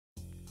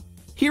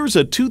Here's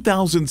a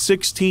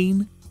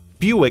 2016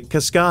 Buick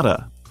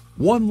Cascada.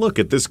 One look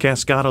at this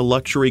Cascada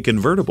luxury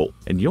convertible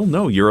and you'll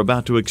know you're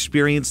about to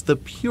experience the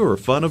pure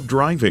fun of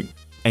driving.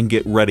 And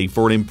get ready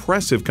for an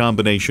impressive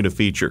combination of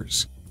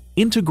features.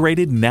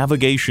 Integrated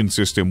navigation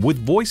system with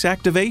voice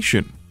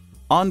activation,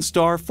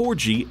 OnStar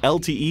 4G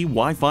LTE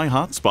Wi-Fi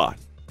hotspot,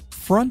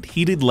 front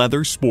heated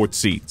leather sports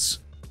seats,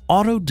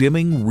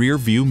 auto-dimming rear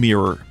view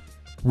mirror,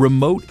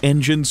 remote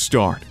engine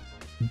start,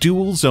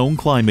 dual zone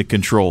climate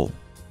control,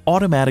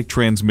 automatic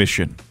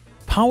transmission,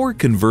 power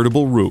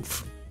convertible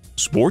roof,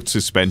 sports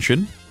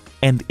suspension,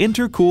 and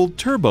intercooled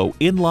turbo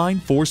inline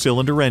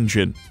 4-cylinder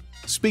engine.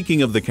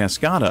 Speaking of the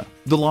Cascada,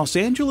 the Los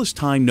Angeles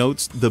Times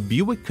notes the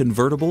Buick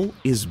convertible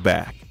is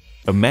back.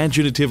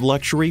 Imaginative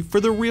luxury for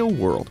the real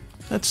world.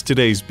 That's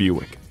today's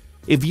Buick.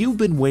 If you've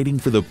been waiting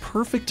for the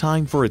perfect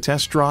time for a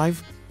test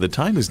drive, the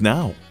time is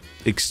now.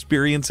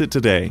 Experience it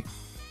today.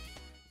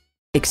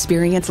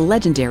 Experience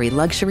legendary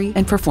luxury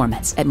and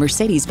performance at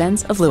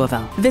Mercedes-Benz of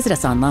Louisville. Visit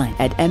us online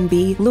at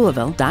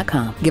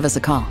mblouisville.com. Give us a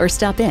call or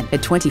stop in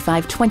at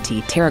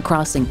 2520 Terra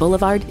Crossing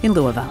Boulevard in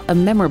Louisville. A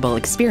memorable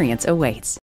experience awaits.